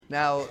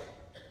Now,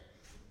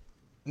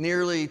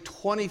 nearly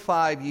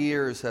 25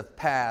 years have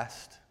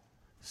passed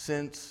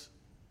since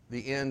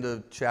the end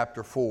of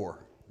chapter 4,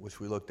 which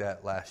we looked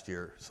at last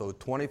year. So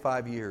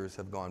 25 years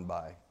have gone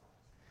by.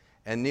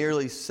 And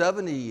nearly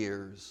 70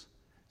 years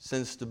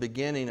since the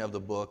beginning of the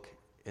book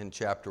in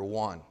chapter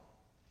 1.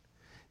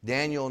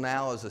 Daniel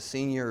now is a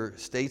senior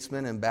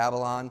statesman in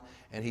Babylon,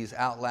 and he's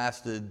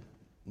outlasted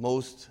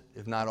most,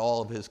 if not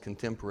all, of his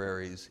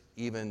contemporaries,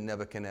 even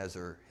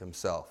Nebuchadnezzar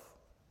himself.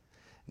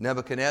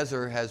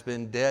 Nebuchadnezzar has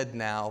been dead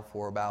now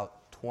for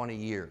about 20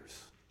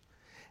 years.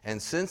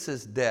 And since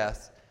his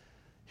death,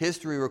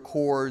 history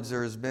records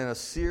there has been a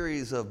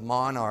series of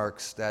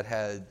monarchs that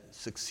had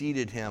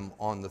succeeded him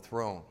on the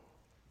throne.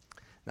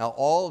 Now,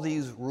 all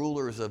these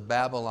rulers of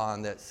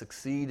Babylon that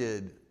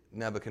succeeded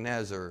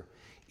Nebuchadnezzar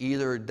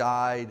either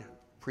died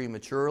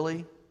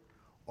prematurely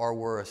or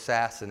were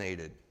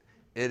assassinated.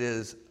 It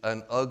is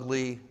an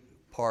ugly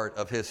part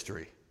of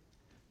history.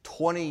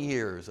 20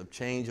 years of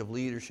change of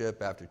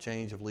leadership after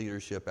change of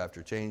leadership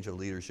after change of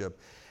leadership.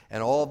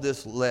 And all of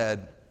this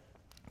led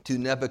to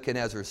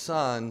Nebuchadnezzar's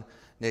son,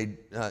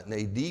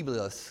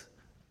 Nebuchadnezzar,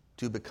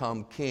 to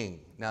become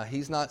king. Now,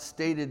 he's not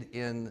stated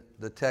in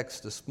the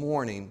text this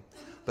morning,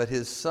 but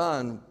his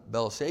son,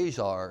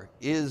 Belshazzar,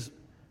 is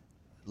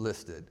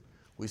listed.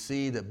 We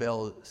see that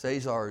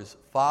Belshazzar's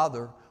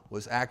father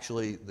was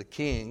actually the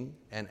king,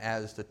 and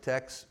as the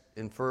text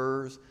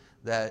infers,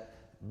 that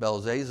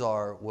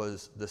Belshazzar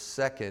was the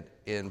second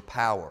in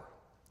power.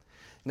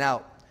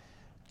 Now,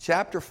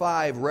 chapter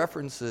 5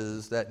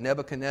 references that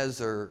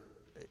Nebuchadnezzar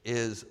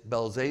is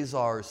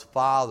Belshazzar's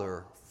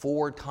father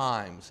 4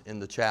 times in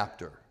the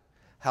chapter.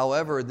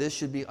 However, this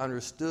should be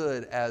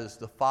understood as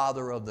the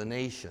father of the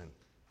nation.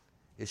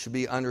 It should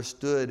be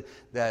understood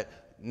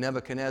that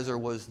Nebuchadnezzar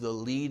was the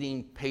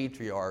leading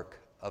patriarch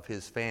of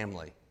his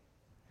family.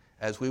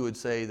 As we would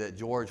say that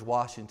George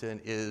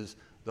Washington is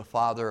the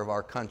father of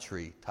our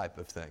country type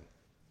of thing.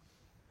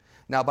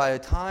 Now, by the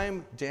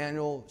time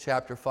Daniel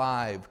chapter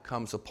 5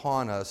 comes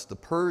upon us, the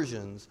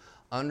Persians,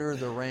 under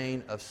the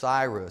reign of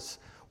Cyrus,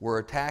 were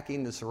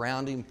attacking the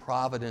surrounding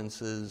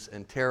provinces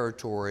and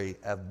territory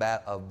of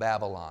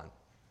Babylon.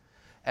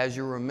 As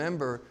you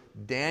remember,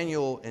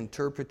 Daniel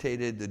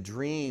interpreted the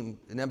dream,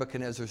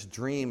 Nebuchadnezzar's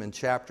dream in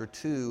chapter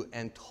 2,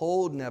 and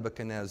told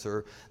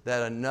Nebuchadnezzar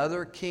that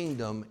another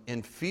kingdom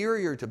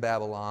inferior to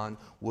Babylon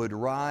would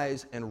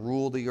rise and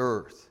rule the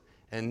earth.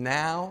 And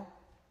now,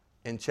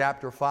 in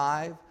chapter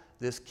 5,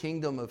 this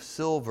kingdom of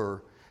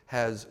silver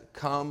has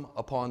come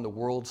upon the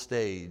world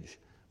stage,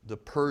 the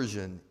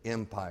Persian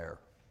Empire.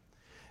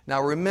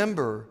 Now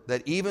remember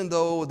that even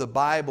though the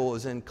Bible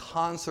is in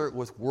concert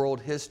with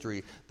world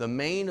history, the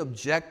main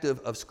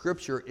objective of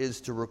Scripture is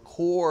to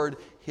record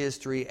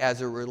history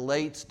as it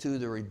relates to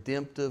the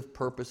redemptive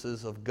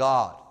purposes of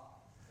God.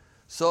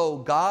 So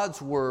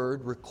God's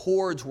Word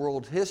records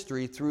world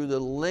history through the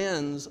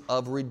lens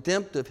of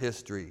redemptive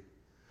history.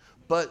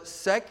 But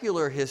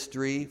secular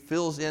history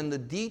fills in the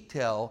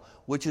detail,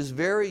 which is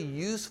very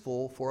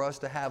useful for us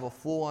to have a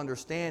full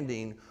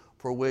understanding,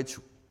 for which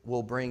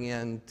we'll bring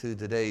into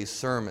today's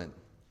sermon.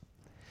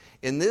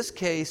 In this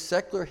case,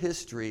 secular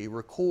history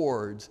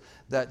records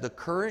that the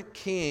current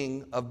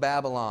king of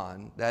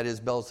Babylon, that is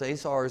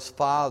Belshazzar's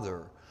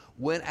father,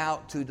 went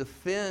out to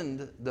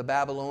defend the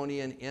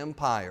Babylonian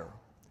Empire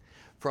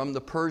from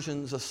the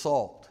Persians'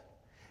 assault.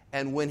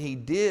 And when he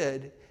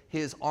did,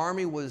 his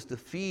army was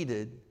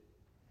defeated.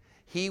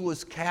 He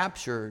was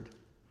captured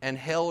and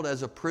held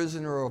as a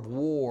prisoner of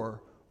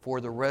war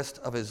for the rest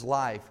of his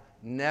life,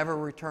 never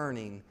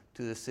returning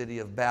to the city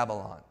of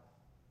Babylon.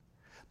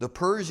 The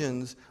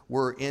Persians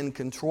were in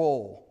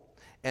control,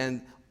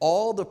 and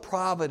all the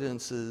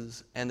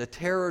provinces and the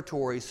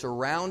territory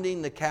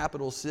surrounding the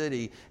capital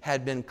city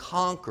had been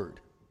conquered.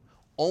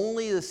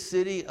 Only the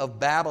city of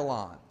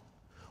Babylon,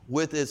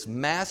 with its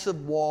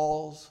massive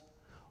walls,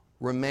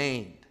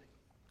 remained.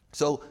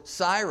 So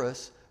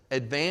Cyrus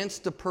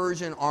advanced the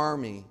Persian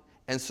army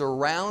and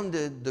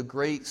surrounded the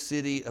great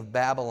city of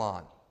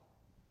Babylon.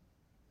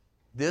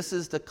 This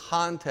is the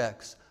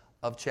context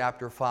of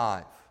chapter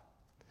 5.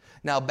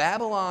 Now,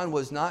 Babylon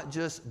was not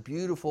just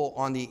beautiful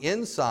on the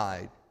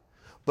inside,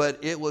 but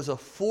it was a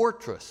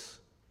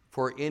fortress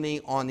for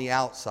any on the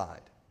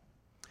outside.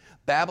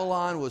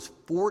 Babylon was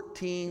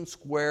 14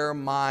 square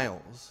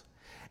miles,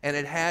 and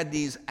it had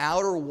these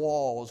outer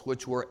walls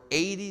which were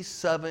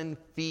 87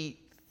 feet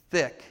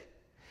thick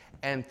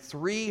and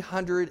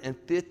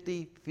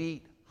 350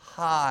 feet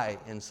high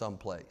in some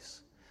place.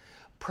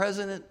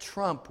 President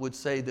Trump would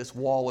say this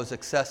wall was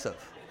excessive.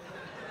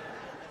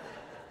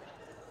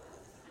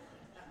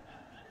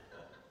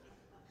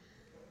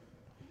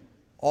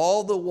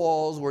 All the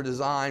walls were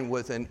designed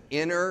with an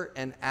inner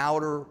and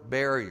outer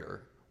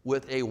barrier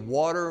with a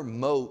water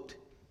moat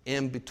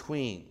in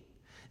between.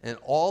 And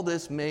all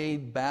this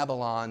made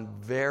Babylon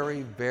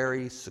very,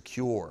 very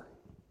secure.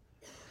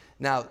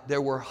 Now,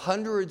 there were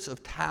hundreds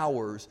of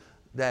towers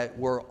that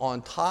were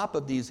on top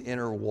of these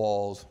inner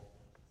walls,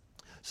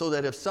 so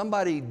that if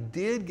somebody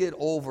did get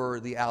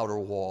over the outer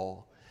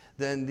wall,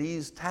 then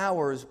these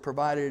towers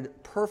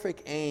provided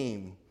perfect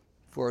aim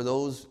for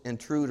those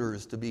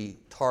intruders to be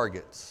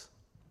targets.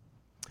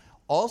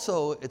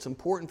 Also, it's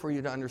important for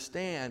you to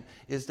understand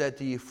is that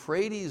the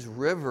Euphrates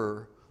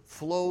River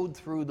flowed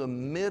through the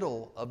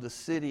middle of the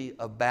city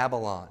of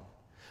Babylon,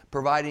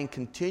 providing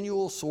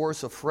continual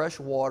source of fresh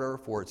water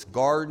for its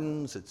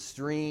gardens, its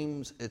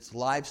streams, its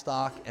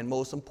livestock, and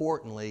most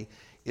importantly,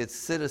 its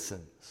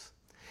citizens.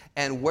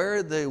 And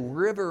where the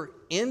river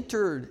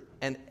entered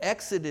and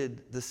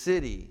exited the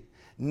city,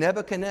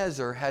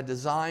 Nebuchadnezzar had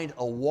designed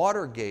a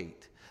water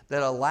gate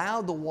that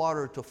allowed the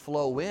water to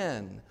flow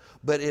in,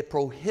 but it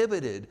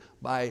prohibited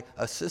by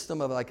a system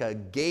of like a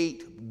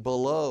gate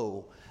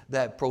below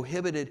that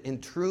prohibited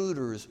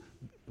intruders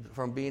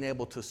from being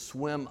able to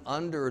swim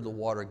under the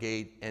water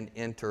gate and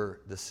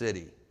enter the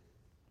city.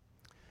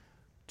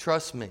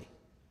 Trust me,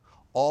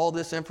 all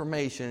this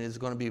information is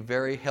going to be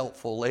very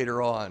helpful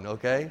later on,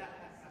 okay?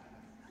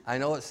 I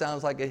know it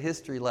sounds like a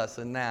history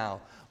lesson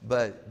now,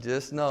 but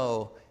just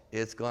know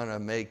it's going to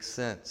make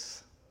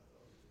sense.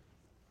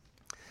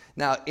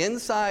 Now,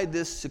 inside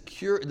the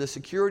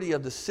security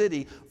of the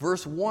city,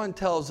 verse 1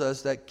 tells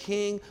us that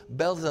King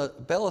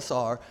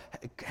Belshazzar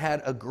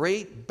had a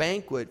great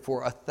banquet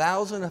for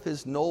 1,000 of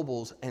his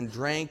nobles and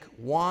drank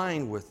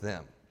wine with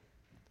them.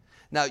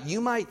 Now, you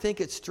might think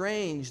it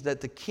strange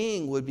that the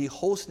king would be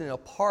hosting a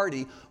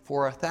party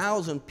for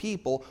 1,000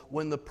 people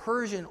when the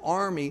Persian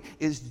army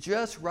is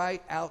just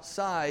right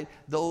outside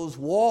those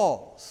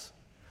walls.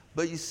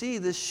 But you see,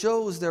 this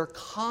shows their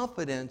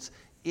confidence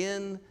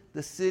in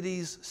the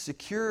city's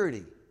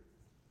security.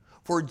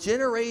 For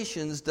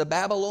generations, the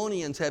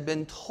Babylonians had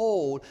been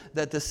told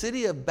that the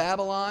city of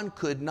Babylon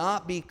could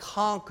not be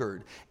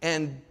conquered.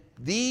 And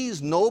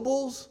these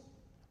nobles,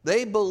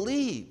 they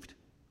believed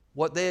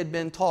what they had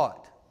been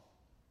taught.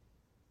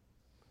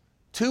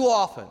 Too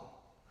often,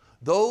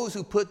 those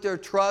who put their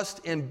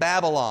trust in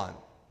Babylon,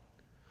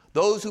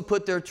 those who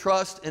put their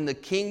trust in the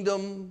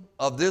kingdom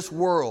of this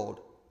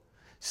world,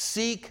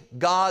 seek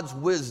God's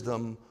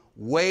wisdom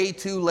way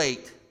too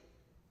late.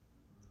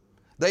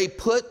 They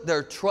put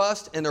their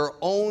trust in their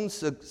own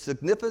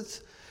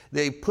significance.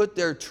 They put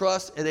their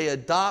trust and they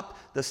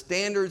adopt the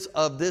standards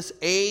of this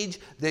age.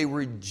 They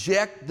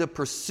reject the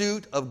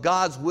pursuit of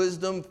God's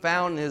wisdom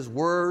found in His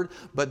Word.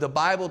 But the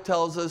Bible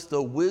tells us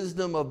the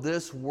wisdom of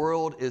this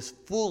world is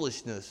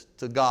foolishness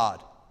to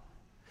God.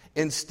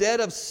 Instead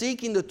of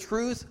seeking the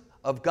truth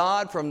of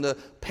God from the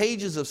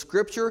pages of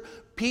Scripture,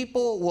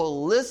 people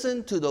will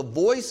listen to the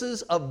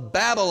voices of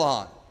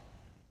Babylon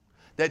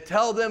that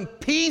tell them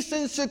peace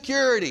and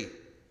security.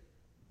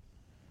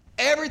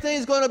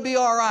 Everything's going to be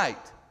all right.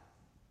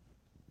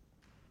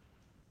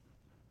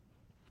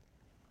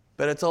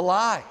 But it's a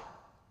lie.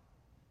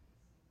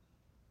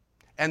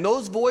 And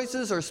those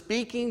voices are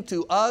speaking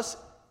to us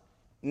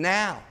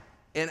now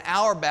in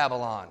our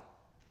Babylon.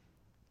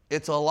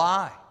 It's a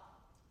lie.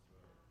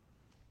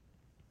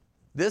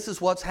 This is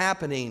what's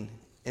happening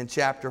in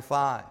chapter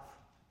 5.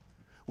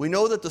 We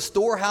know that the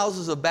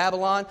storehouses of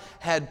Babylon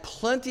had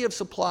plenty of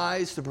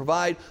supplies to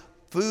provide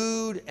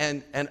food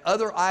and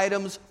other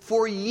items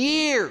for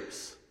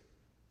years.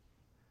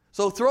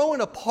 So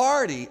throwing a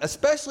party,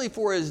 especially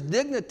for his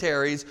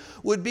dignitaries,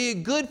 would be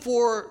good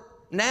for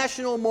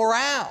national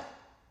morale.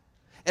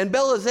 And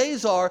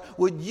Belshazzar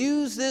would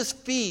use this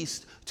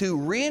feast to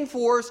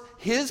reinforce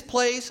his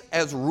place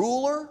as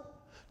ruler,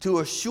 to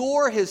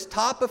assure his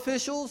top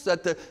officials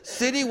that the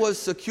city was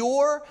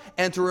secure,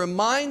 and to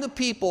remind the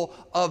people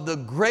of the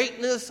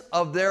greatness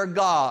of their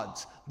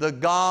gods, the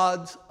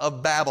gods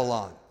of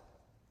Babylon.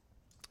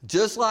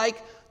 Just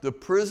like the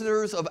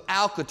prisoners of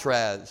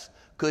Alcatraz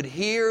could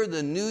hear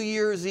the New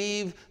Year's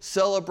Eve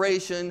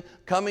celebration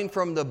coming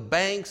from the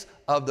banks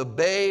of the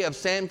Bay of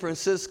San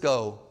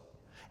Francisco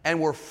and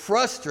were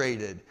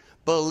frustrated,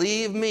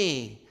 believe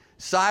me,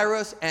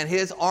 Cyrus and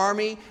his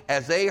army,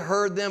 as they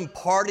heard them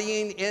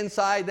partying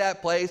inside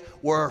that place,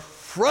 were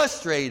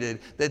frustrated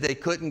that they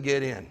couldn't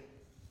get in.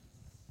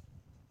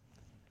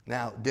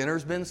 Now,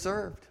 dinner's been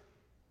served,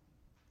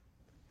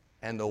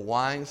 and the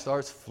wine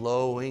starts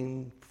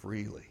flowing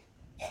freely.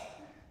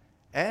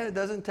 And it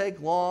doesn't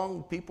take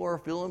long. People are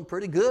feeling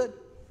pretty good.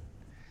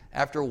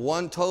 After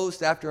one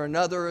toast after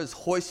another is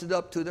hoisted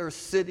up to their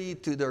city,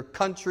 to their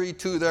country,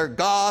 to their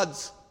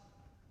gods.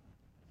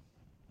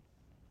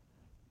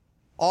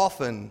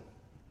 Often,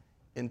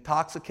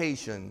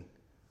 intoxication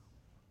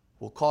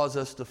will cause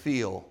us to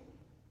feel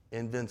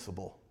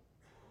invincible.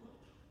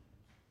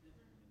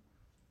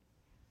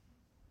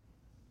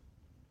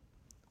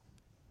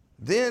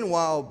 Then,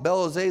 while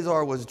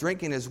Belshazzar was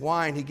drinking his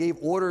wine, he gave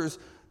orders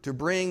to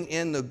bring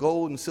in the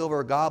gold and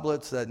silver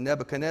goblets that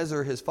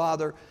Nebuchadnezzar, his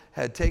father,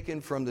 had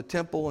taken from the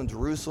temple in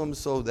Jerusalem,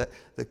 so that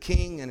the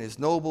king and his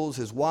nobles,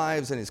 his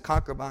wives, and his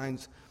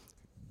concubines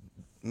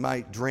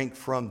might drink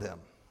from them.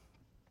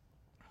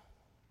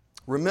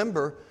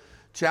 Remember,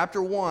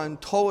 chapter 1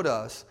 told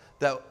us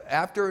that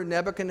after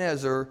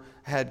Nebuchadnezzar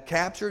had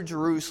captured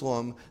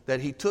Jerusalem, that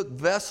he took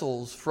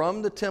vessels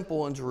from the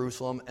temple in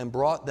Jerusalem and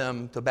brought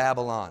them to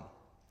Babylon.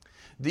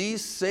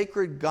 These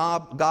sacred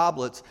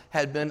goblets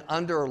had been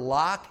under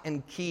lock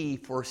and key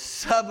for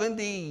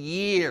 70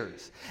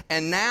 years.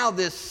 And now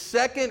this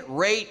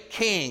second-rate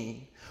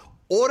king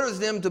orders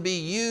them to be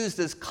used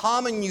as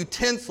common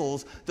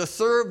utensils to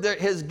serve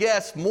his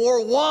guests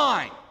more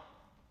wine.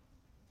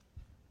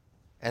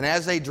 And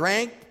as they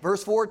drank,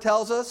 verse 4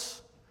 tells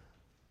us,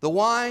 the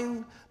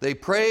wine, they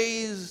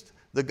praised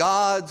the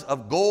gods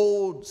of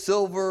gold,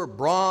 silver,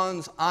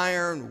 bronze,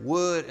 iron,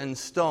 wood, and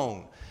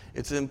stone.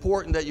 It's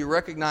important that you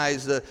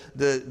recognize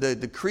the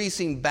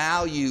decreasing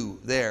value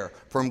there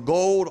from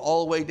gold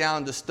all the way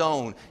down to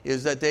stone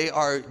is that they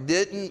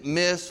didn't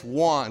miss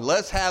one.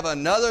 Let's have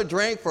another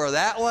drink for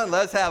that one.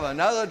 Let's have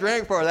another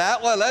drink for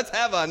that one. Let's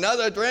have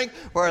another drink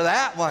for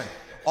that one.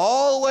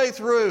 All the way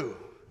through.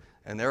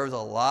 And there was a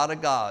lot of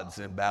gods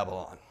in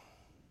Babylon.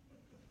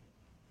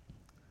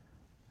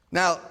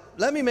 Now,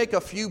 let me make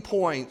a few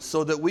points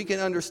so that we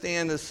can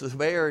understand the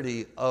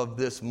severity of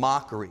this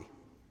mockery.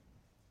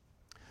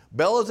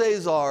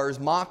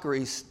 Belshazzar's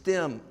mockery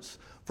stems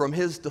from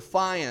his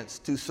defiance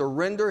to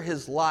surrender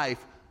his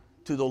life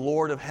to the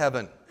Lord of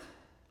heaven.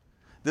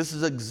 This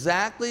is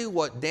exactly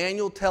what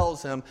Daniel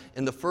tells him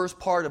in the first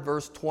part of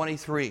verse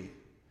 23.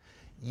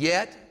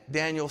 Yet,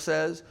 Daniel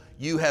says,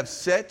 you have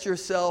set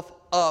yourself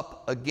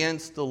up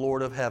against the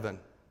Lord of heaven.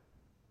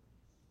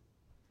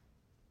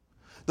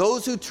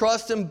 Those who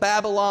trust in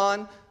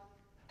Babylon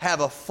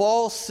have a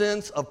false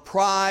sense of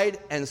pride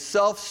and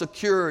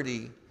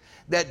self-security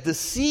that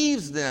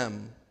deceives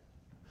them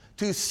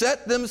to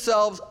set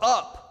themselves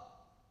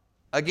up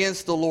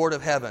against the Lord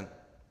of heaven.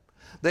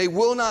 They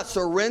will not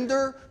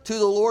surrender to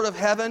the Lord of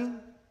heaven.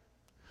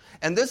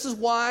 And this is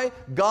why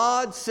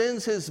God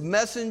sends his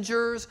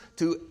messengers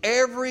to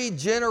every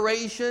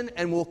generation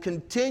and will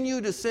continue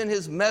to send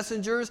his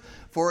messengers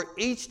for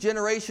each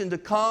generation to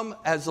come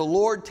as the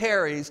Lord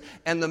tarries.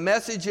 And the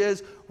message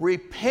is,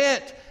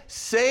 repent,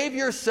 save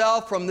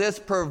yourself from this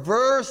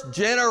perverse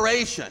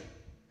generation.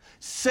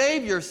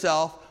 Save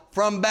yourself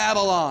from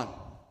Babylon.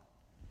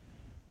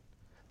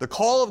 The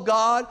call of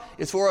God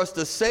is for us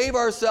to save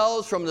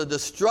ourselves from the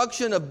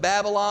destruction of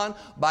Babylon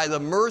by the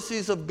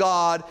mercies of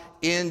God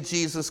in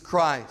Jesus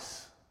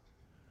Christ.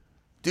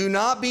 Do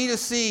not be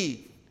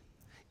deceived.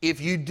 If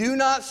you do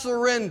not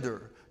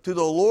surrender to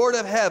the Lord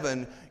of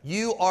heaven,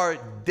 you are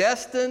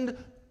destined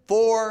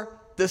for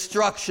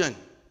destruction.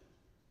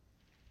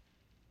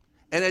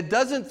 And it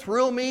doesn't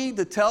thrill me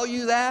to tell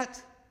you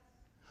that,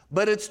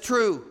 but it's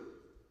true.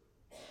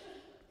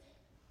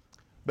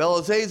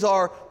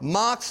 Belshazzar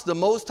mocks the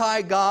Most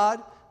High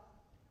God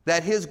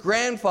that his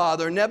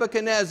grandfather,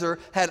 Nebuchadnezzar,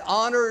 had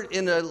honored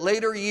in the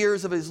later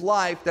years of his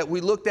life that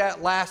we looked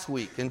at last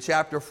week in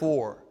chapter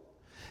 4.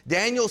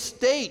 Daniel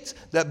states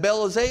that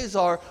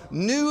Belshazzar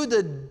knew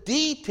the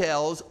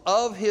details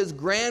of his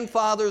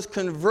grandfather's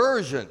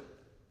conversion.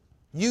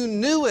 You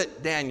knew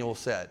it, Daniel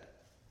said.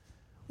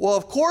 Well,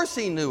 of course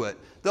he knew it.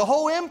 The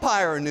whole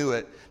empire knew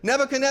it.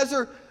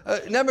 Nebuchadnezzar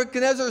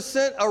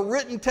sent a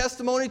written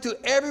testimony to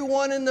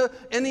everyone in the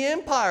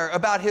empire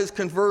about his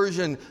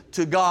conversion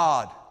to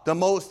God, the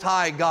Most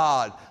High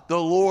God, the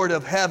Lord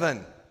of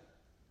heaven.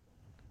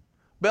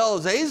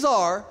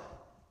 Belshazzar,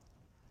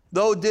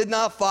 though, did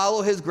not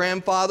follow his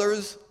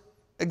grandfather's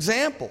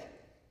example,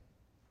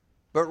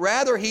 but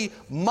rather he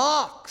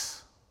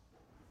mocks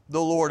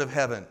the Lord of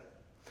heaven.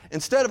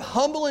 Instead of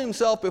humbling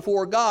himself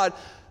before God,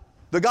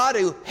 the God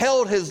who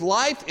held his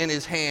life in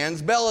his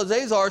hands,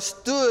 Belshazzar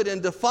stood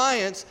in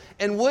defiance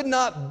and would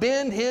not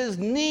bend his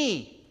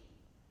knee.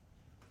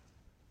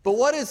 But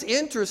what is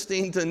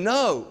interesting to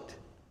note,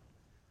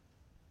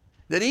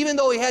 that even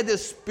though he had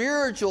this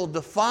spiritual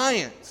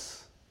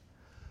defiance,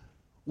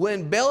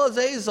 when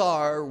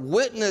Belshazzar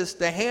witnessed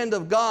the hand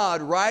of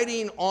God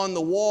writing on the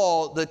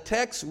wall, the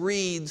text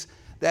reads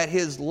that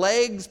his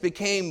legs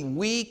became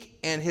weak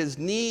and his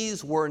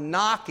knees were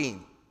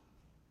knocking.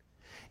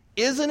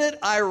 Isn't it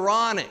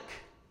ironic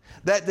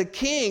that the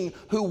king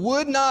who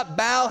would not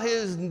bow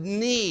his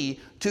knee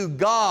to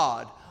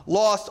God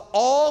lost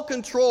all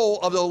control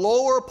of the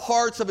lower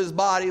parts of his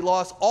body,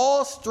 lost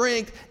all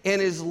strength in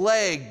his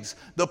legs?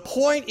 The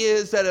point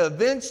is that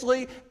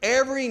eventually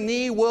every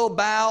knee will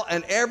bow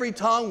and every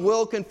tongue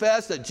will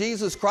confess that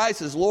Jesus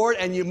Christ is Lord,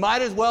 and you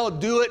might as well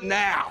do it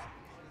now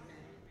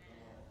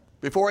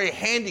before he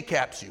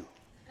handicaps you.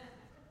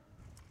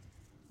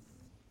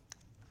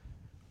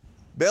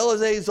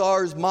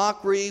 Belshazzar's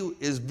mockery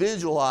is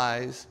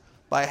visualized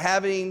by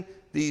having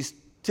these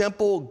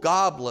temple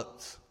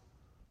goblets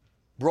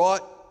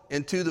brought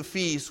into the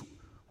feast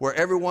where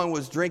everyone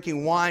was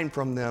drinking wine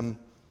from them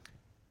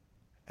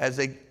as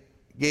they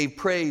gave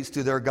praise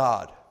to their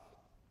God.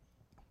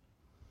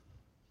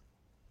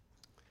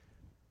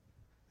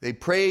 They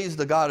praised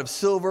the God of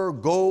silver,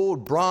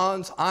 gold,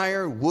 bronze,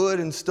 iron, wood,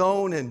 and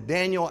stone, and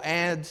Daniel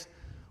adds,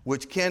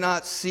 which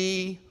cannot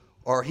see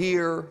or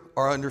hear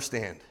or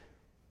understand.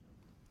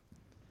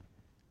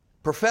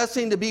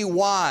 Professing to be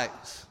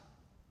wise,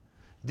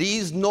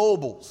 these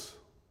nobles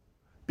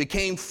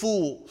became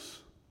fools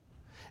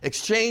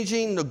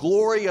exchanging the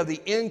glory of the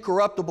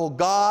incorruptible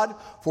God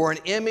for an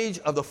image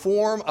of the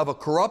form of a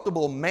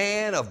corruptible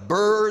man, of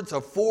birds,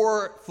 of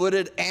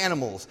four-footed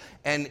animals,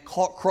 and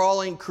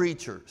crawling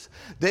creatures.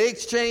 They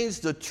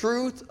exchanged the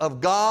truth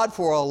of God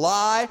for a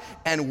lie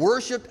and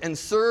worshiped and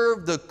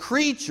served the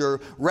creature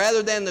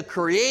rather than the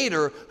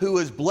Creator, who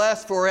is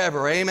blessed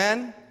forever.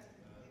 Amen?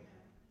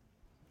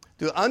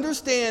 To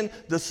understand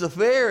the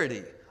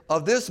severity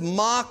of this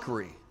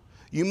mockery,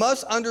 you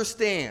must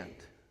understand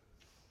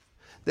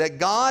that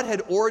God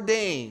had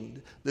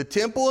ordained the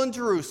temple in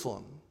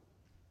Jerusalem,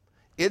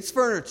 its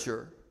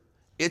furniture,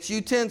 its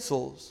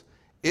utensils,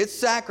 its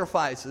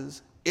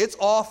sacrifices, its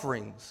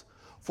offerings,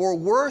 for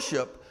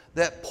worship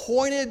that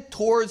pointed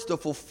towards the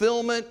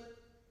fulfillment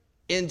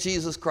in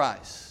Jesus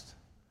Christ.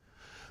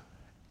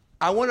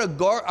 I want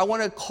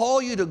to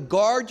call you to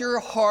guard your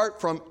heart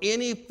from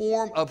any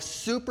form of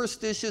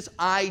superstitious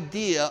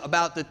idea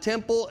about the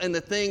temple and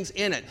the things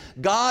in it.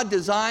 God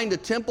designed the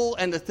temple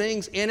and the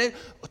things in it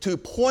to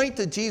point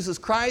to Jesus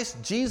Christ.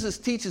 Jesus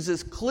teaches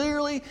this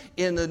clearly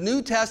in the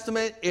New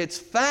Testament. It's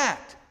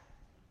fact.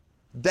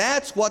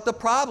 That's what the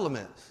problem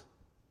is.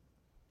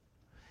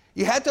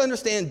 You have to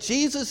understand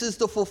Jesus is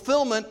the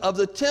fulfillment of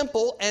the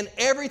temple and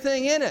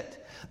everything in it.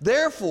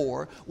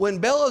 Therefore, when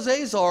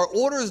Belshazzar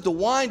orders the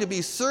wine to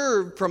be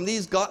served from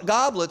these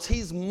goblets,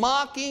 he's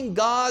mocking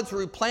God's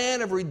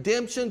plan of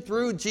redemption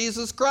through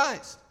Jesus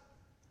Christ.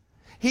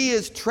 He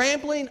is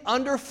trampling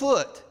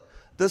underfoot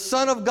the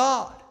Son of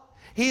God.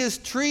 He is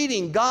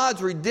treating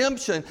God's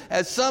redemption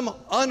as some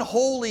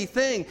unholy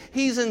thing.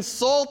 He's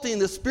insulting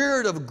the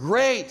Spirit of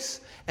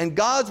grace. And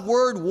God's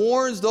word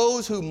warns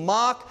those who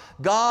mock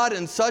God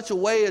in such a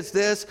way as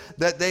this,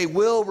 that they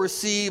will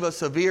receive a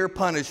severe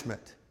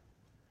punishment.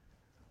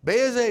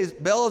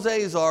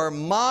 Belshazzar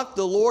mocked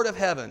the Lord of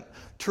heaven,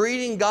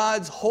 treating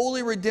God's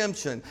holy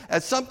redemption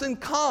as something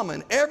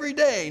common every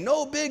day,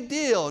 no big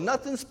deal,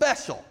 nothing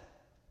special.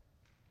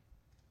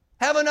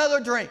 Have another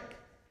drink.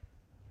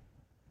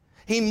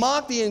 He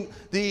mocked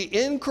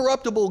the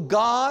incorruptible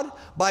God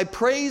by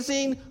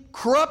praising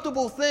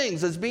corruptible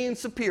things as being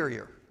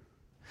superior.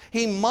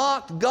 He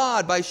mocked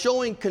God by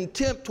showing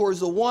contempt towards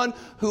the one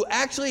who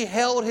actually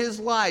held his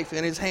life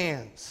in his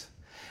hands.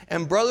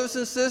 And brothers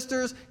and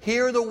sisters,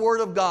 hear the word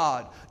of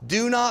God.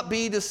 Do not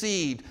be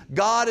deceived.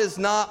 God is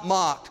not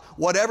mocked.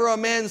 Whatever a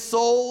man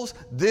sows,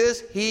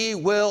 this he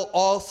will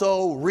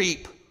also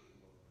reap.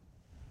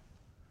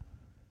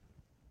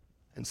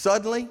 And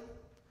suddenly,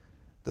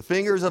 the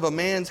fingers of a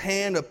man's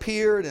hand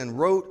appeared and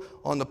wrote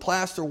on the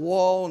plaster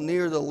wall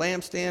near the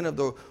lampstand of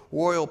the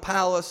royal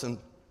palace. And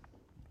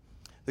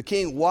the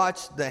king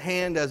watched the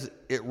hand as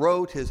it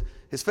wrote.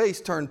 His face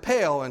turned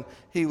pale, and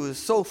he was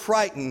so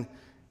frightened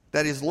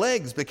that his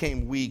legs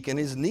became weak and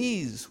his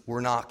knees were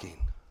knocking.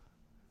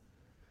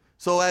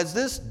 So as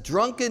this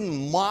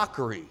drunken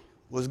mockery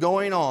was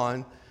going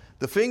on,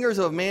 the fingers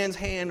of a man's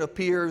hand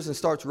appears and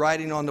starts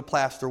writing on the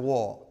plaster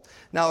wall.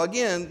 Now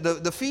again,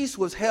 the feast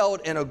was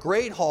held in a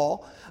great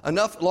hall,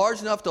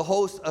 large enough to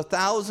host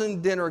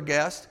 1,000 dinner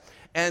guests.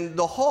 And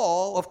the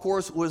hall, of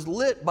course, was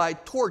lit by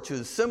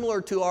torches, similar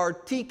to our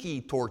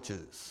tiki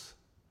torches.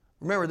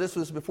 Remember, this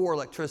was before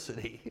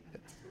electricity.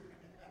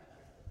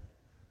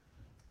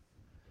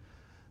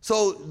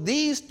 So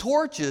these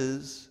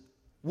torches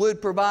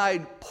would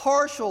provide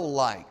partial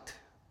light.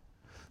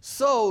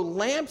 So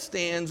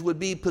lampstands would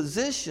be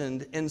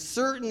positioned in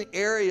certain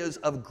areas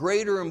of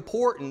greater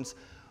importance,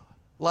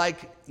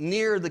 like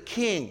near the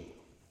king.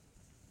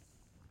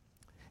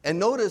 And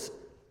notice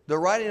the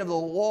writing of the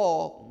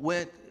wall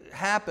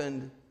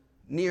happened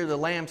near the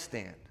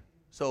lampstand,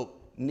 so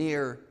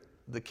near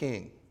the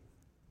king.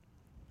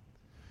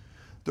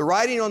 The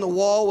writing on the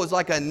wall was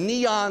like a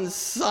neon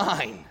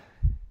sign,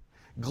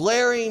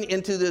 glaring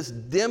into this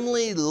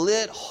dimly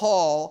lit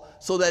hall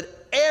so that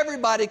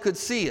everybody could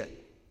see it.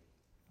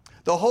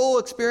 The whole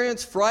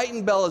experience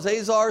frightened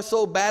Belshazzar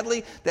so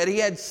badly that he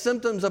had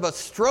symptoms of a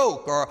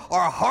stroke or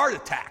a heart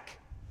attack.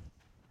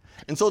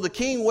 And so the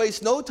king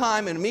wastes no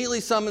time and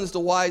immediately summons the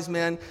wise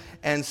men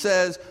and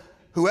says,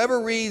 "Whoever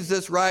reads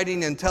this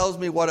writing and tells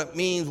me what it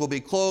means will be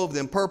clothed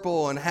in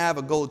purple and have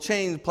a gold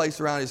chain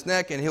placed around his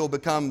neck, and he'll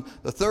become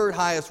the third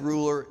highest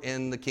ruler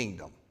in the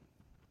kingdom."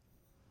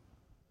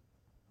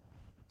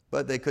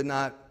 But they could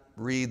not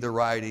read the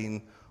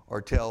writing or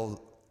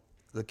tell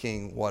the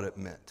king what it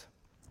meant.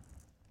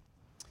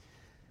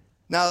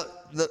 Now,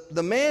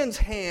 the man's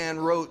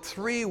hand wrote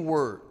 3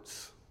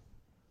 words,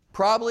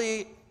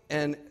 probably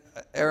in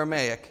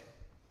Aramaic,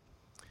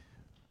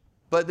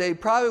 but they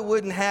probably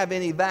wouldn't have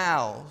any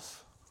vowels,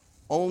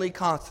 only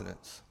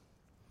consonants.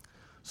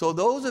 So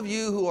those of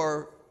you who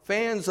are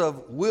fans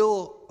of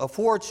Wheel of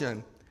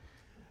Fortune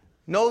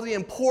know the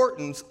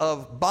importance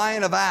of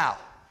buying a vowel.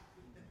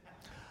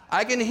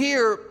 I can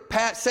hear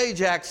Pat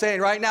Sajak saying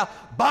right now,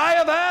 "Buy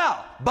a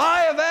vowel,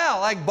 buy a vowel,"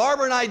 like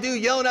Barbara and I do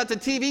yelling at the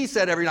TV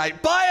set every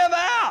night, "Buy a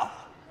vowel."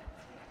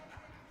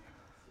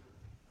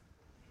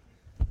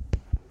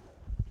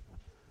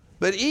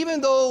 But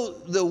even though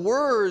the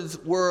words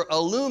were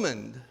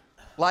illumined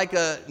like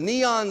a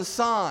neon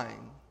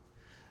sign,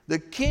 The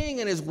king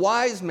and his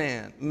wise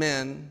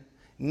men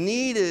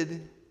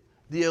needed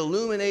the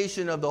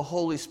illumination of the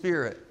Holy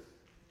Spirit.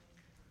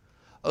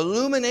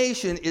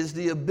 Illumination is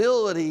the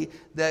ability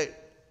that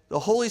the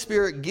Holy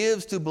Spirit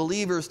gives to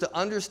believers to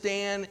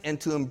understand and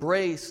to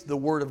embrace the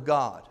Word of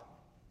God.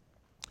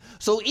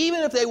 So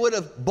even if they would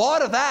have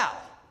bought a vow,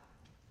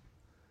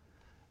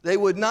 they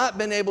would not have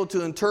been able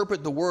to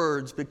interpret the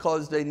words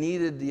because they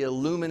needed the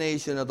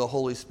illumination of the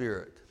Holy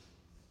Spirit.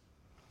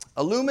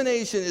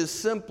 Illumination is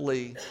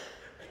simply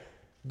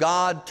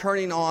God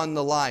turning on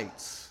the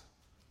lights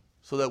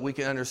so that we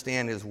can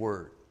understand His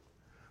Word.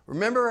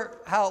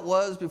 Remember how it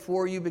was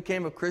before you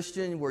became a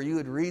Christian, where you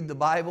would read the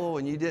Bible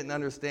and you didn't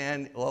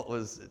understand what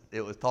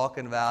it was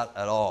talking about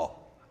at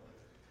all?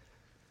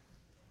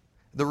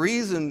 The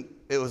reason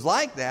it was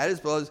like that is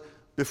because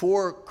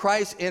before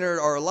Christ entered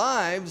our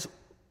lives,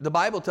 the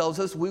Bible tells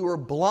us we were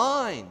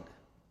blind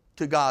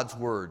to God's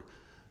Word.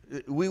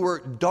 We were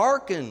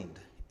darkened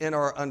in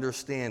our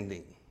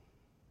understanding.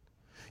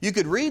 You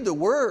could read the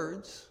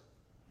words,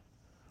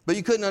 but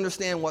you couldn't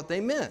understand what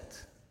they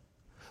meant.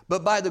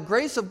 But by the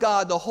grace of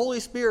God, the Holy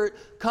Spirit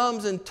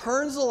comes and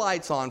turns the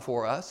lights on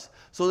for us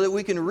so that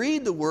we can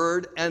read the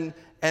Word and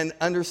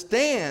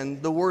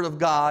understand the Word of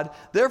God.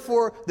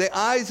 Therefore, the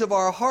eyes of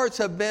our hearts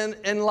have been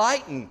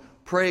enlightened.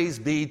 Praise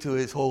be to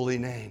His holy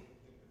name.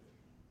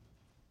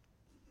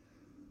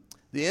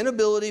 The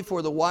inability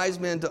for the wise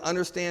men to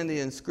understand the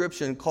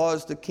inscription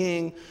caused the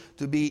king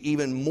to be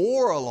even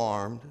more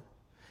alarmed.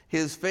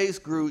 His face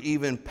grew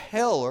even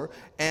paler,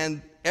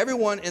 and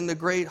everyone in the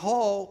great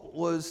hall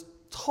was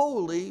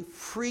totally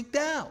freaked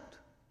out.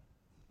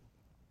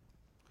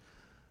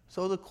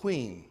 So the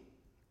queen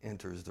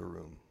enters the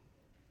room.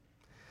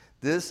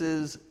 This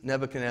is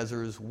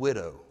Nebuchadnezzar's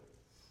widow.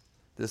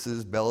 This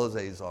is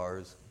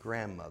Belshazzar's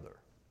grandmother.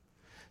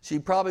 She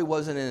probably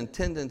wasn't in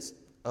attendance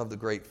of the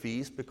great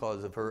feast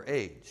because of her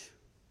age.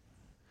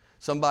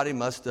 Somebody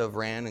must have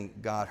ran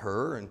and got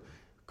her, and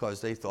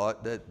because they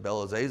thought that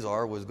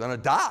Belshazzar was going to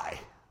die.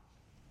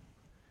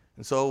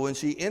 And so when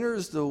she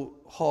enters the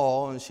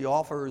hall and she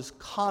offers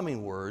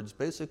calming words,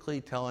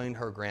 basically telling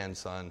her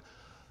grandson,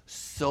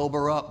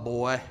 "Sober up,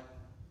 boy."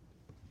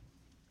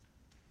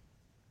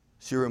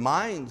 She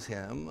reminds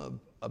him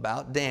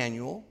about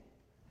Daniel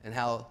and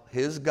how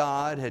his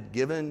God had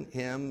given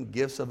him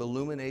gifts of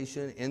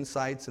illumination,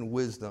 insights, and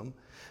wisdom.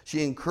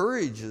 She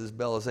encourages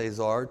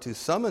Belshazzar to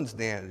summon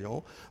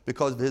Daniel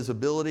because of his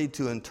ability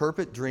to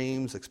interpret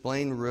dreams,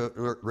 explain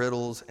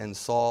riddles, and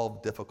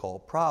solve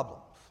difficult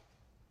problems.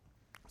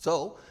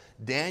 So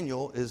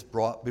Daniel is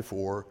brought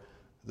before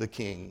the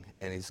king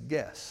and his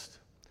guest.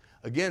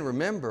 Again,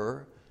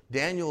 remember,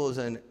 Daniel is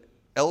an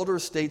elder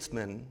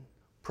statesman,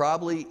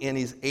 probably in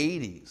his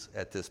 80s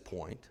at this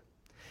point.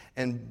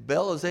 And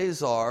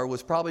Belshazzar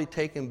was probably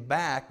taken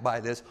back by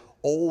this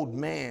old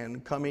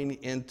man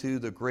coming into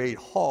the great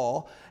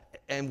hall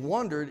and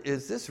wondered,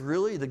 is this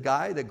really the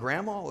guy that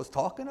Grandma was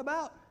talking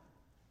about?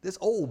 This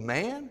old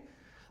man?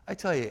 I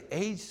tell you,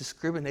 age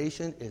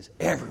discrimination is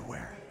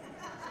everywhere.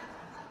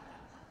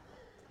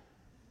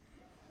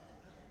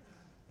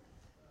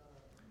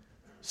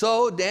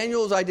 So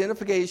Daniel's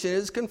identification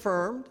is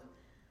confirmed.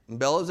 And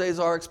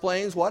Belshazzar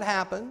explains what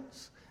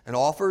happens and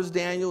offers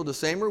Daniel the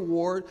same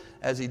reward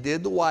as he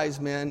did the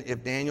wise men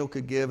if Daniel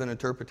could give an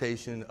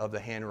interpretation of the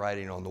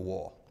handwriting on the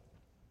wall.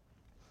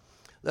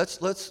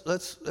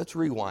 Let's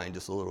rewind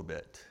just a little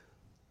bit.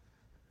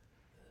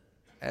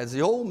 As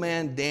the old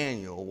man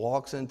Daniel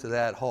walks into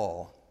that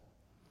hall,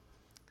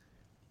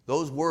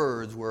 those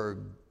words were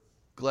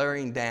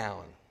glaring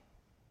down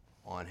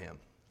on him.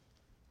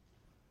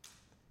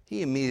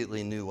 He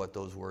immediately knew what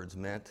those words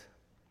meant.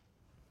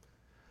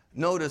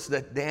 Notice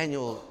that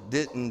Daniel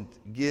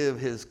didn't give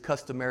his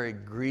customary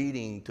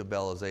greeting to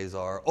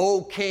Belshazzar,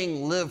 "O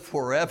king, live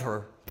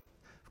forever,"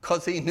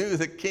 because he knew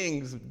the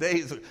king's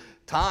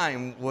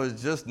time was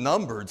just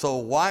numbered. So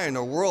why in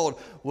the world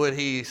would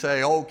he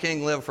say, "O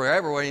king, live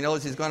forever," when he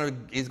knows he's going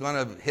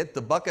to hit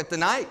the bucket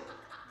tonight?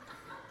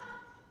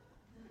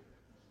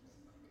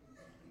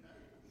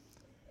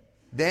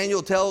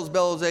 Daniel tells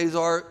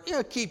Belshazzar,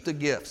 keep the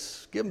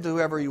gifts. Give them to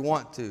whoever you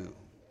want to.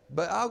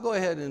 But I'll go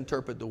ahead and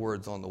interpret the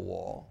words on the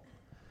wall.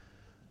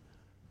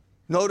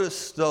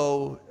 Notice,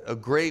 though, a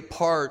great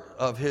part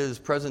of his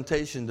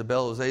presentation to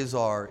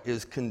Belshazzar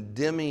is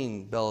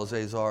condemning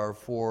Belshazzar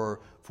for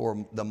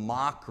the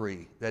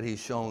mockery that he's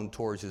shown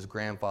towards his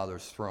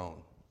grandfather's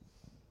throne,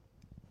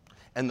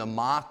 and the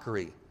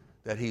mockery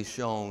that he's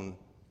shown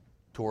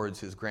towards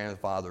his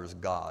grandfather's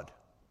God.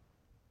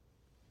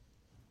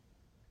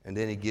 And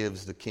then he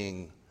gives the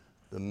king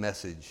the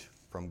message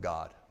from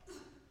God.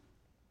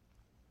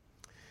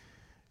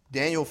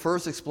 Daniel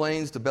first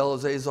explains to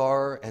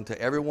Belshazzar and to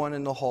everyone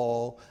in the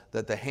hall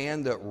that the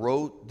hand that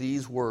wrote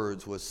these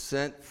words was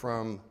sent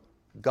from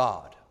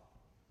God,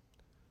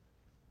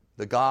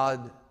 the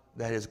God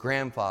that his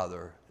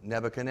grandfather,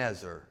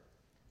 Nebuchadnezzar,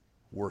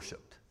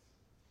 worshipped.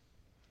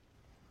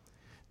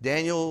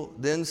 Daniel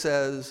then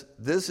says,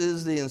 "This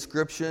is the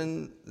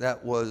inscription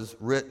that was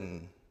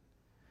written.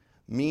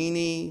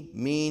 Mene,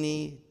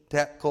 Mene,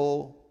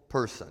 Tekel,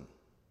 person.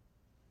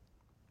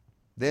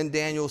 Then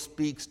Daniel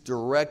speaks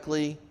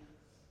directly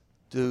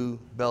to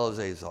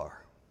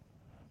Belteshazzar.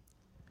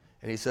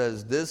 And he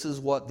says, this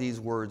is what these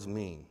words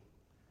mean.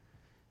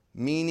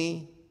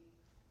 Meaning,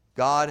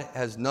 God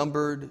has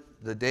numbered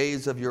the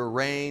days of your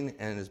reign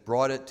and has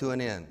brought it to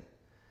an end.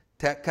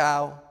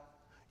 Tekel,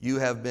 you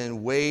have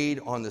been weighed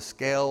on the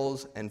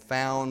scales and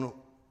found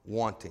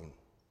wanting.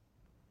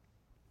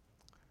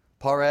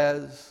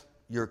 Peres,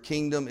 your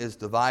kingdom is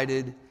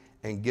divided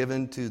and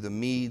given to the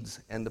Medes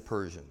and the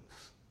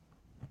Persians.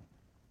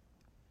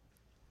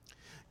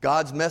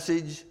 God's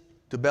message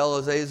to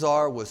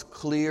Belteshazzar was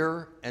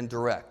clear and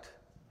direct.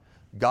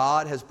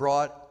 God has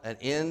brought an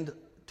end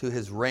to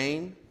his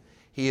reign.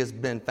 He has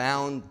been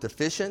found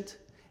deficient,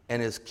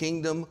 and his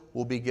kingdom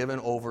will be given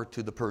over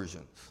to the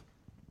Persians.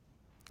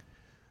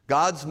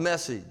 God's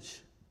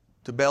message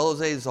to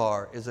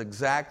Belteshazzar is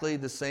exactly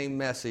the same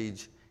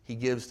message he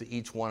gives to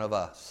each one of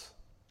us.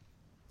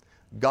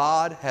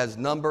 God has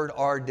numbered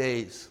our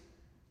days,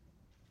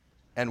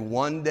 and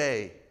one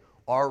day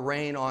our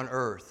reign on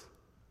earth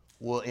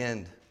will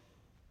end.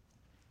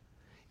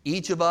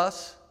 Each of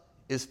us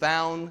is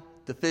found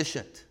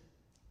deficient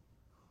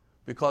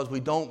because we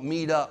don't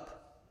meet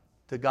up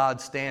to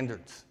God's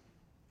standards.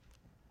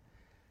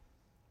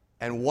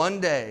 And one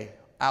day,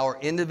 our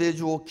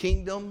individual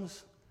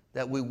kingdoms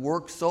that we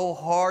work so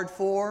hard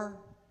for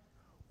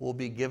will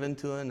be given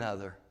to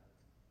another.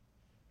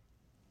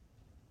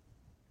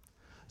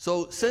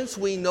 So since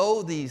we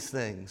know these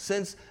things,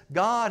 since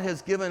God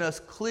has given us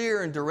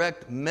clear and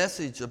direct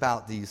message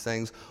about these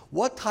things,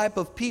 what type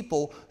of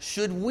people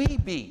should we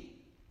be?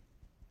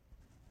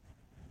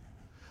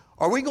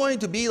 Are we going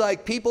to be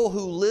like people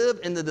who live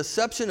in the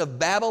deception of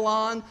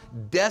Babylon,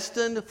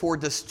 destined for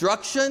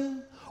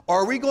destruction?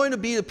 Or are we going to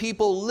be the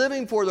people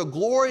living for the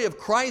glory of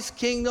Christ's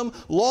kingdom,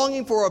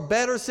 longing for a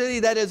better city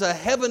that is a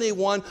heavenly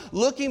one,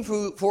 looking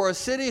for a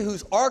city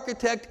whose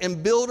architect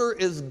and builder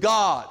is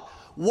God?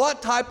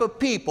 What type of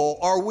people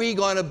are we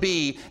going to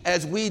be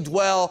as we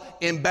dwell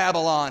in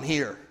Babylon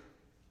here?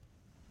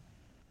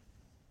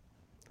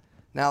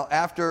 Now,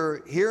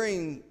 after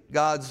hearing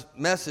God's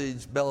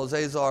message,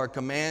 Belteshazzar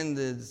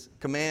commands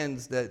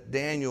that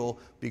Daniel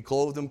be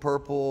clothed in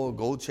purple, a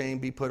gold chain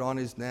be put on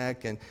his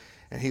neck, and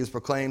he is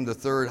proclaimed the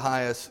third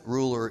highest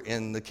ruler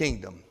in the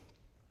kingdom.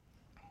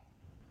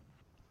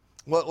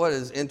 What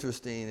is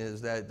interesting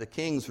is that the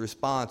king's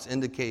response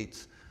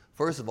indicates,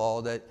 first of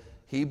all, that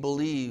he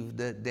believed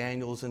that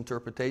Daniel's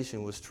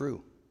interpretation was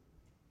true.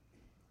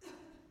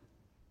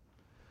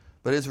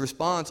 But his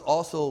response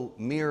also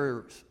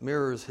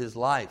mirrors his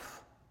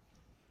life.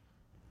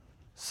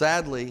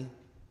 Sadly,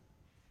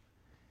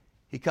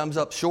 he comes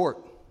up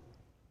short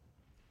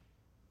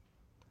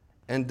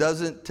and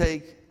doesn't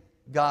take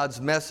God's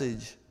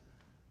message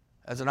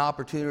as an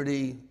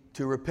opportunity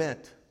to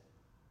repent.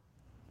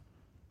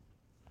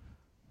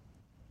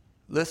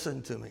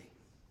 Listen to me.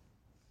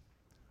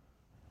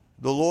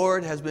 The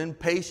Lord has been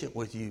patient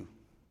with you,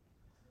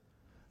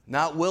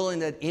 not willing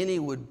that any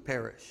would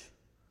perish,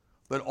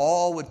 but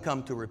all would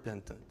come to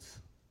repentance.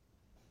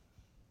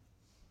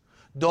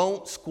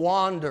 Don't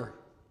squander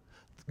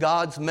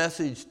God's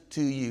message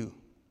to you.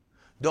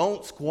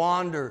 Don't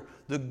squander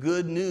the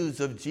good news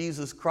of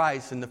Jesus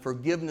Christ and the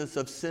forgiveness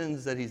of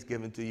sins that he's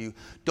given to you.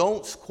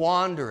 Don't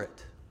squander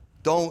it.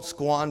 Don't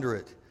squander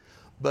it.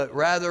 But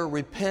rather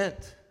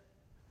repent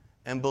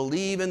and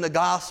believe in the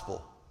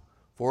gospel,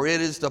 for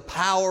it is the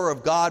power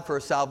of God for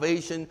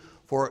salvation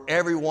for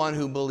everyone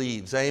who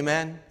believes.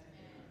 Amen?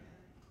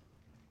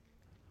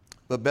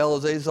 But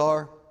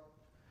Belteshazzar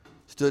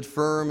stood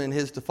firm in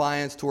his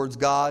defiance towards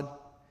God,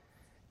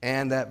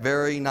 and that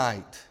very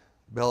night,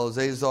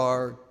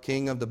 Belteshazzar,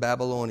 king of the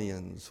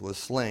Babylonians, was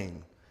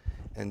slain,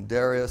 and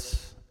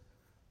Darius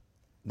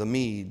the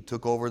Mede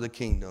took over the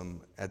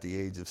kingdom at the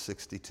age of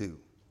 62.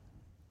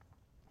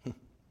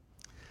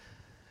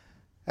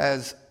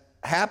 As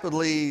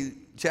happily,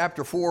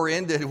 chapter 4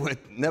 ended with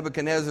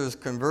Nebuchadnezzar's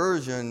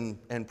conversion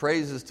and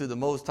praises to the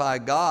Most High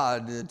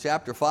God,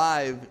 chapter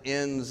 5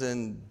 ends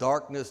in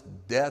darkness,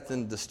 death,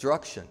 and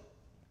destruction.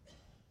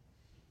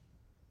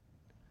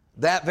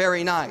 That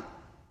very night,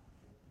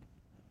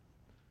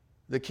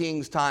 the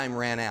king's time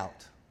ran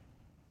out.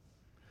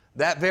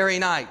 That very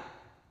night,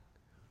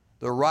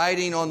 the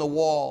writing on the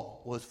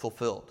wall was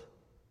fulfilled.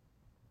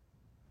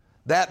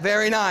 That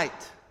very night,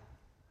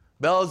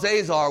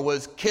 Belteshazzar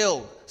was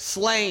killed,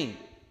 slain.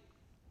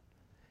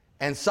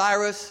 And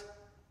Cyrus,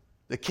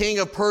 the king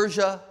of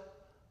Persia,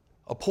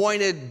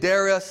 appointed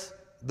Darius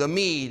the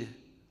Mede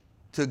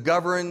to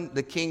govern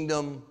the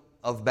kingdom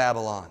of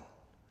Babylon.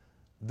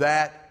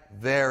 That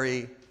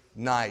very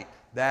night.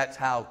 That's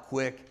how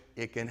quick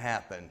it can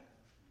happen.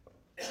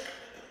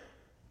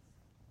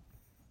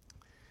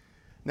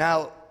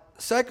 Now,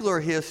 secular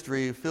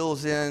history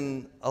fills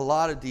in a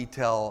lot of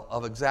detail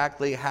of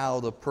exactly how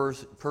the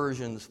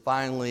Persians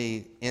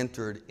finally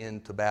entered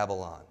into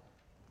Babylon.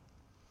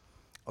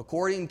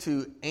 According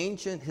to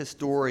ancient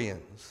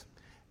historians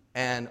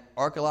and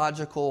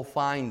archaeological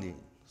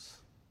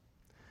findings,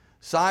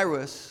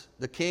 Cyrus,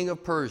 the king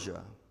of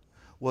Persia,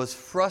 was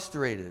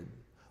frustrated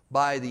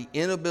by the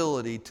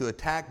inability to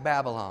attack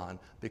Babylon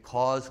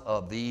because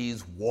of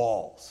these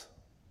walls.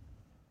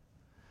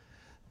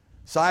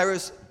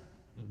 Cyrus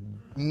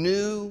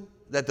knew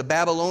that the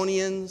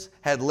Babylonians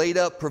had laid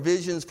up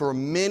provisions for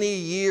many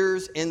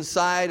years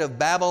inside of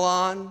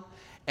Babylon,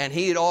 and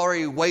he had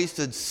already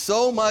wasted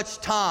so much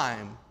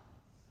time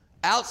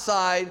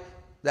outside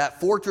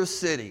that fortress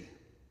city.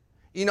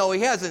 He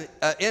has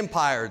an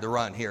empire to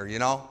run here,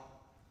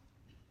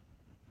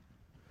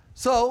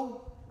 So,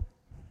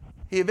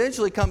 he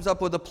eventually comes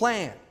up with a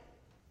plan.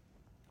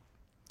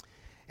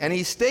 And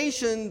he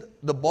stationed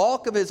the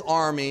bulk of his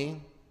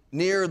army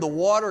near the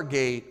water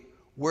gate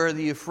where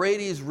the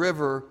Euphrates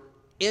River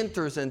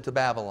enters into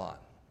Babylon.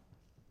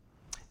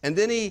 And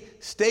then he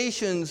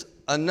stations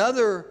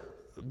another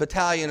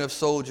battalion of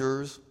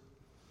soldiers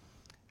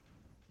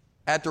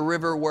at the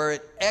river where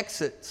it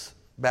exits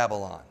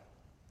Babylon.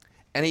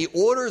 And he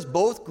orders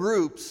both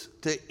groups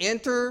to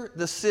enter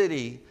the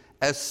city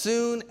as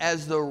soon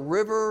as the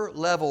river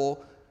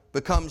level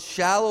becomes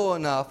shallow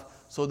enough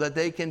so that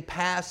they can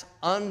pass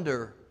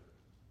under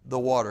the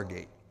water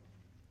gate.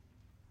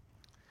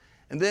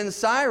 And then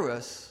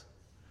Cyrus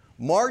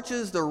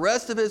marches the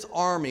rest of his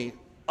army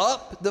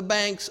up the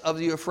banks of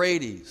the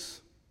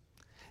Euphrates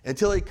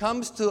until he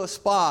comes to a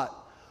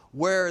spot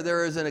where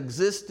there is an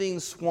existing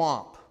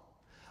swamp.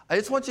 I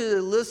just want you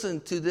to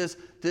listen to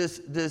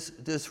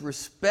this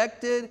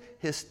respected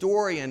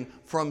historian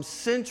from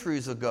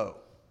centuries ago.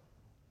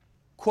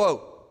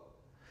 Quote,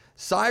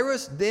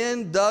 Cyrus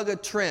then dug a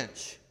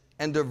trench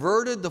and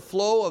diverted the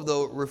flow of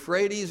the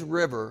Euphrates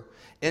River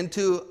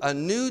into a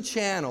new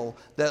channel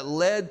that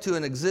led to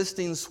an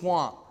existing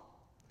swamp.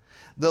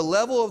 The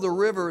level of the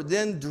river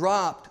then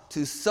dropped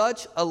to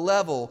such a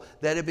level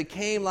that it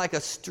became like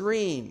a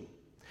stream.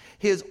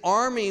 His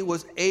army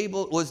was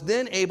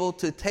then able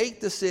to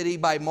take the city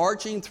by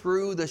marching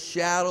through the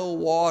shallow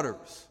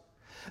waters.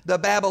 The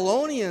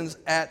Babylonians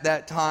at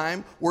that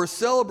time were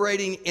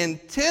celebrating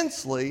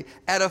intensely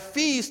at a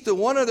feast to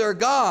one of their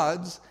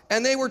gods,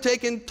 and they were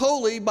taken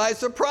totally by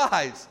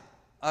surprise,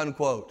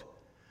 unquote.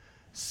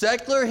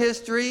 Secular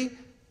history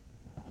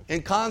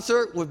in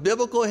concert with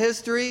biblical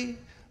history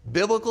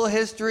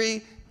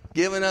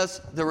giving us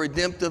the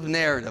redemptive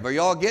narrative. Are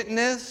y'all getting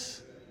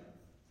this?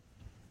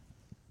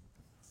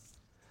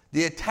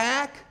 The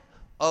attack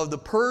of the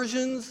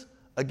Persians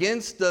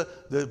against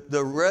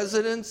the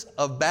residents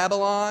of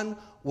Babylon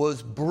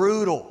was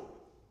brutal.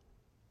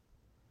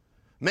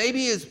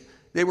 Maybe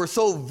they were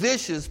so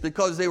vicious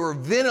because they were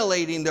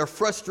ventilating their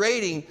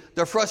frustration,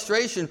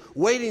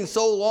 waiting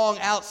so long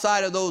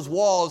outside of those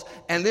walls,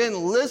 and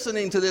then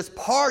listening to this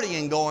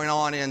partying going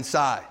on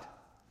inside.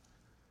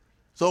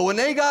 So when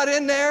they got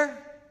in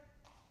there,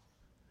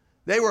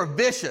 they were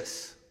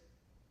vicious.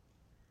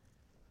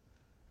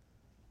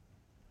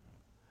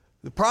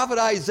 The prophet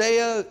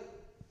Isaiah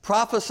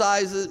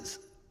prophesies,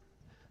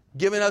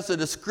 giving us a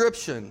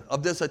description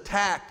of this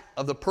attack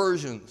of the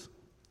Persians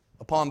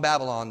upon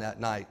Babylon that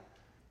night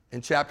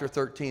in chapter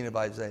 13 of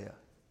Isaiah.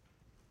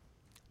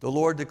 The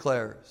Lord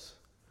declares,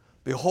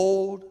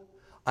 Behold,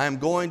 I am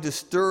going to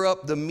stir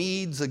up the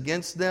Medes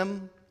against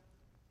them,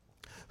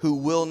 who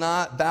will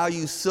not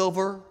value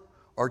silver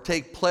or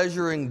take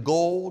pleasure in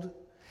gold,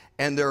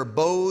 and their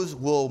bows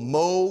will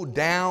mow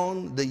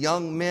down the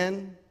young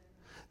men.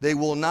 They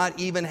will not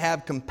even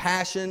have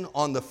compassion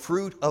on the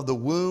fruit of the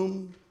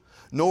womb,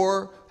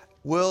 nor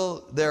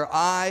will their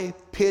eye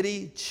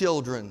pity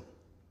children.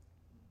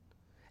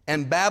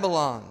 And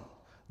Babylon,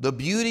 the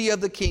beauty of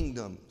the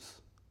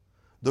kingdoms,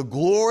 the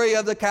glory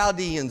of the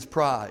Chaldeans'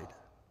 pride,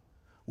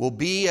 will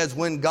be as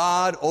when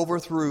God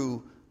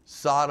overthrew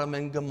Sodom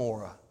and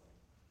Gomorrah.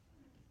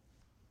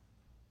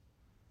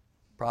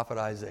 Prophet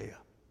Isaiah.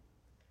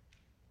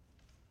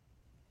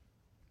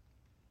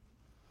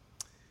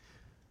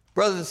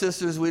 Brothers and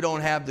sisters, we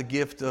don't have the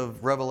gift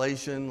of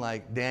revelation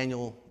like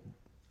Daniel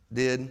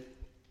did.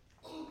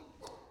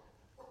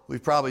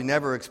 We've probably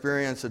never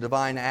experienced a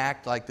divine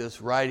act like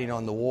this writing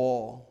on the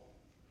wall.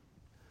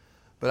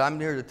 But I'm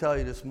here to tell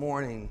you this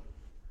morning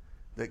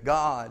that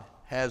God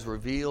has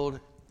revealed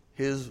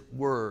His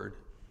Word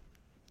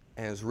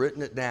and has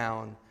written it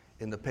down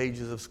in the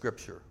pages of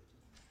Scripture.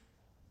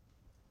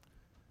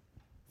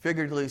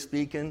 Figuratively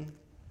speaking,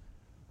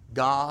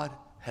 God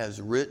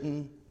has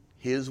written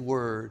His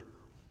Word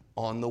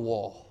on the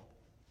wall.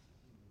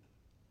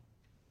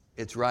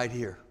 It's right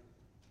here.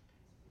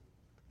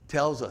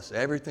 Tells us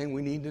everything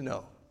we need to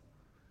know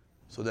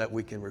so that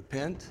we can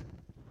repent,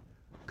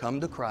 come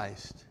to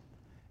Christ,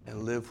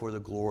 and live for the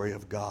glory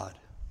of God.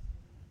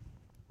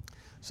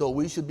 So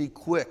we should be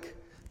quick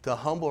to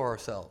humble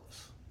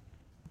ourselves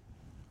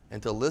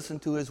and to listen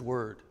to His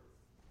Word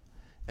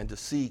and to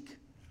seek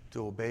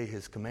to obey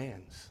His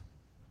commands.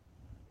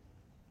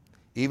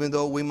 Even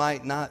though we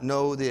might not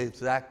know the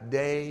exact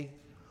day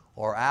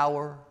or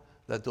hour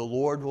that the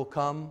Lord will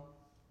come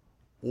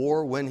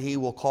or when He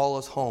will call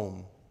us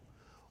home,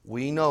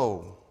 we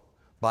know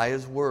by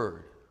His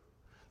Word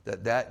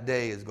that that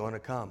day is going to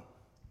come.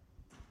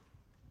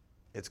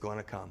 It's going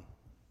to come.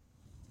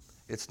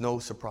 It's no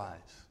surprise.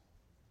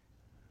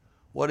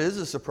 What is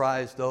a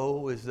surprise,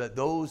 though, is that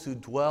those who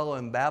dwell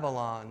in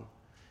Babylon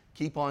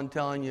keep on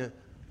telling you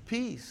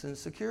peace and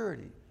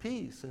security,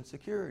 peace and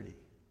security.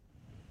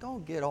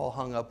 Don't get all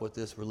hung up with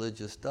this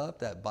religious stuff,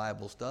 that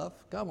Bible stuff.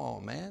 Come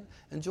on, man.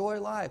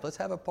 Enjoy life. Let's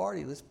have a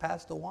party. Let's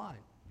pass the wine.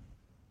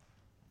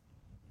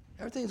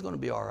 Everything's going to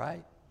be all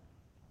right.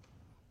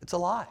 It's a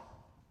lie.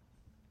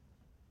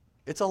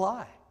 It's a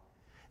lie.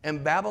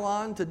 And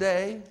Babylon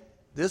today,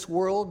 this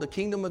world, the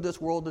kingdom of this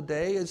world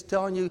today is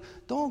telling you,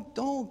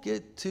 don't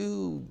get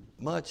too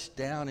much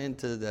down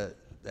into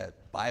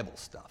that Bible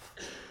stuff.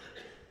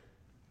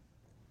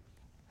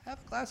 Have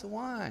a glass of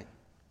wine.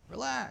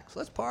 Relax.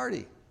 Let's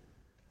party.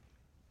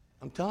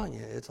 I'm telling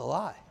you, it's a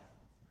lie.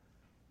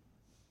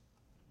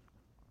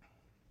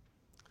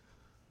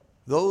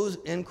 Those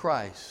in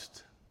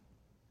Christ,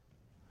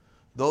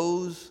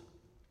 those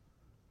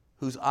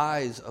whose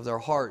eyes of their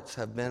hearts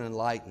have been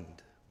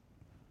enlightened,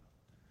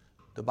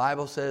 the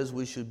Bible says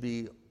we should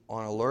be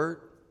on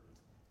alert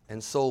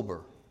and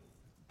sober,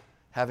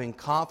 having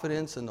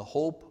confidence in the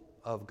hope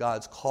of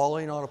God's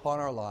calling upon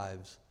our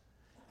lives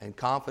and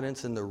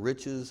confidence in the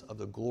riches of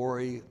the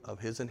glory of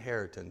His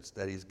inheritance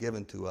that He's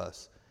given to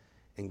us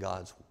in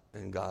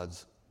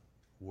God's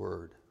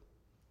Word.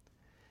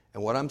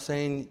 And what I'm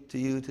saying to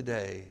you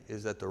today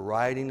is that the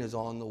writing is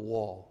on the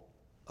wall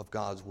of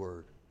God's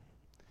Word.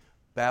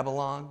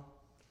 Babylon,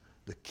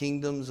 the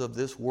kingdoms of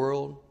this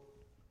world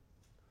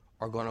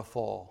are going to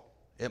fall.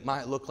 It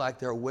might look like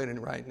they're winning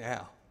right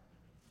now,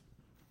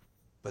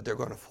 but they're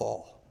going to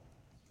fall.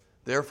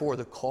 Therefore,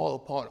 the call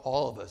upon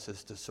all of us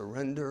is to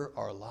surrender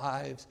our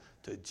lives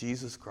to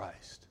Jesus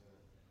Christ.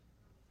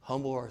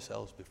 Humble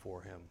ourselves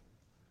before Him.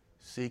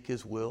 Seek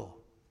His will.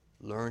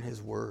 Learn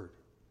His Word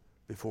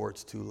before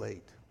it's too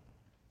late.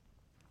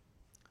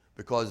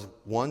 Because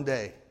one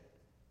day,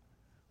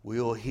 we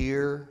will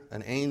hear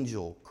an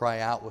angel cry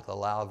out with a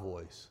loud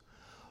voice,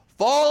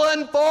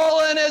 "Fallen,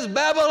 fallen is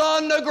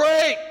Babylon the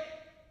Great!"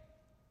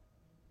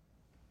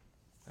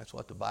 That's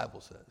what the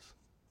Bible says.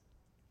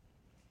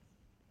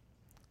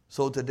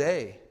 So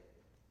today,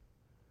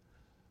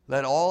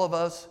 let all of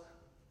us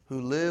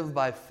who live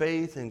by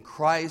faith in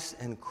Christ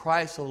and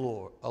Christ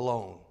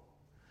alone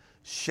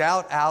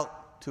shout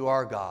out to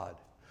our God.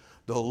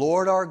 The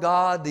Lord our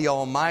God, the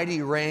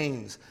Almighty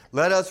reigns.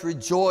 Let us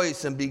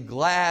rejoice and be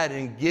glad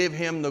and give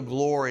Him the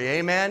glory.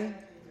 Amen?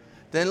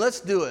 Then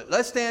let's do it.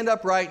 Let's stand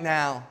up right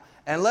now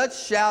and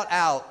let's shout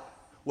out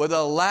with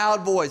a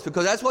loud voice,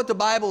 because that's what the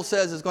Bible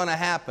says is going to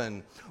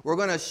happen. We're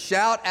going to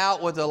shout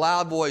out with a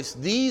loud voice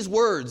these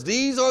words.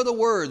 These are the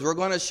words we're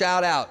going to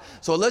shout out.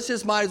 So let's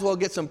just might as well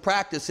get some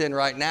practice in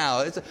right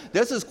now.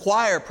 This is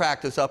choir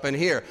practice up in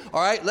here.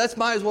 All right, let's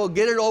might as well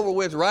get it over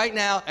with right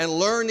now and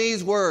learn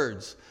these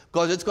words,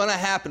 because it's going to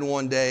happen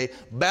one day.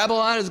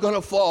 Babylon is going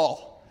to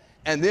fall.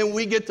 And then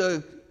we get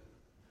to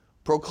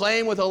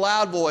proclaim with a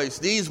loud voice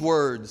these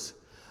words.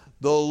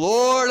 The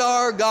Lord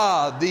our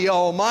God, the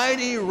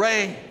Almighty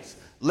reigns.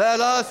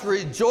 Let us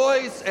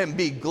rejoice and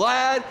be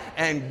glad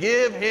and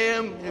give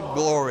Him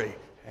glory.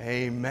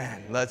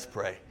 Amen. Let's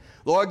pray.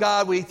 Lord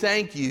God, we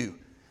thank You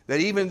that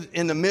even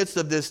in the midst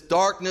of this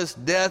darkness,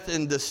 death,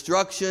 and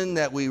destruction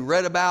that we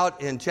read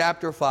about in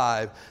chapter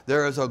 5,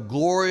 there is a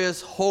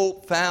glorious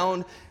hope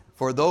found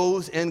for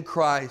those in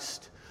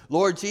Christ.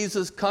 Lord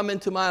Jesus, come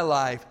into my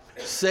life.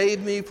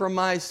 Save me from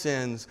my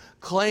sins.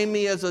 Claim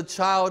me as a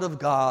child of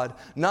God,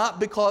 not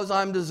because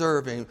I'm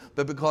deserving,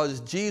 but because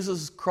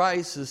Jesus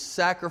Christ's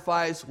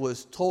sacrifice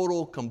was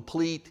total,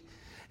 complete,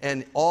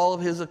 and all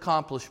of His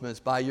accomplishments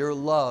by Your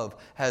love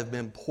have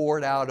been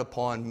poured out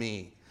upon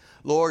me.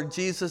 Lord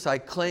Jesus, I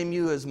claim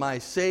You as my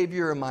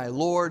Savior and my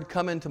Lord.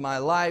 Come into my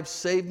life,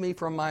 save me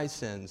from my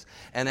sins.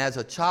 And as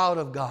a child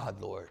of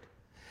God, Lord,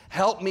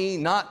 help me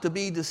not to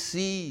be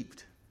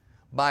deceived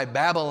by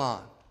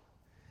Babylon.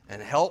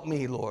 And help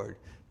me, Lord,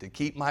 to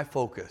keep my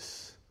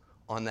focus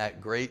on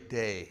that great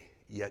day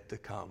yet to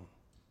come.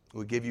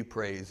 We give You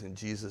praise in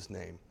Jesus'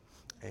 name.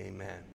 Amen.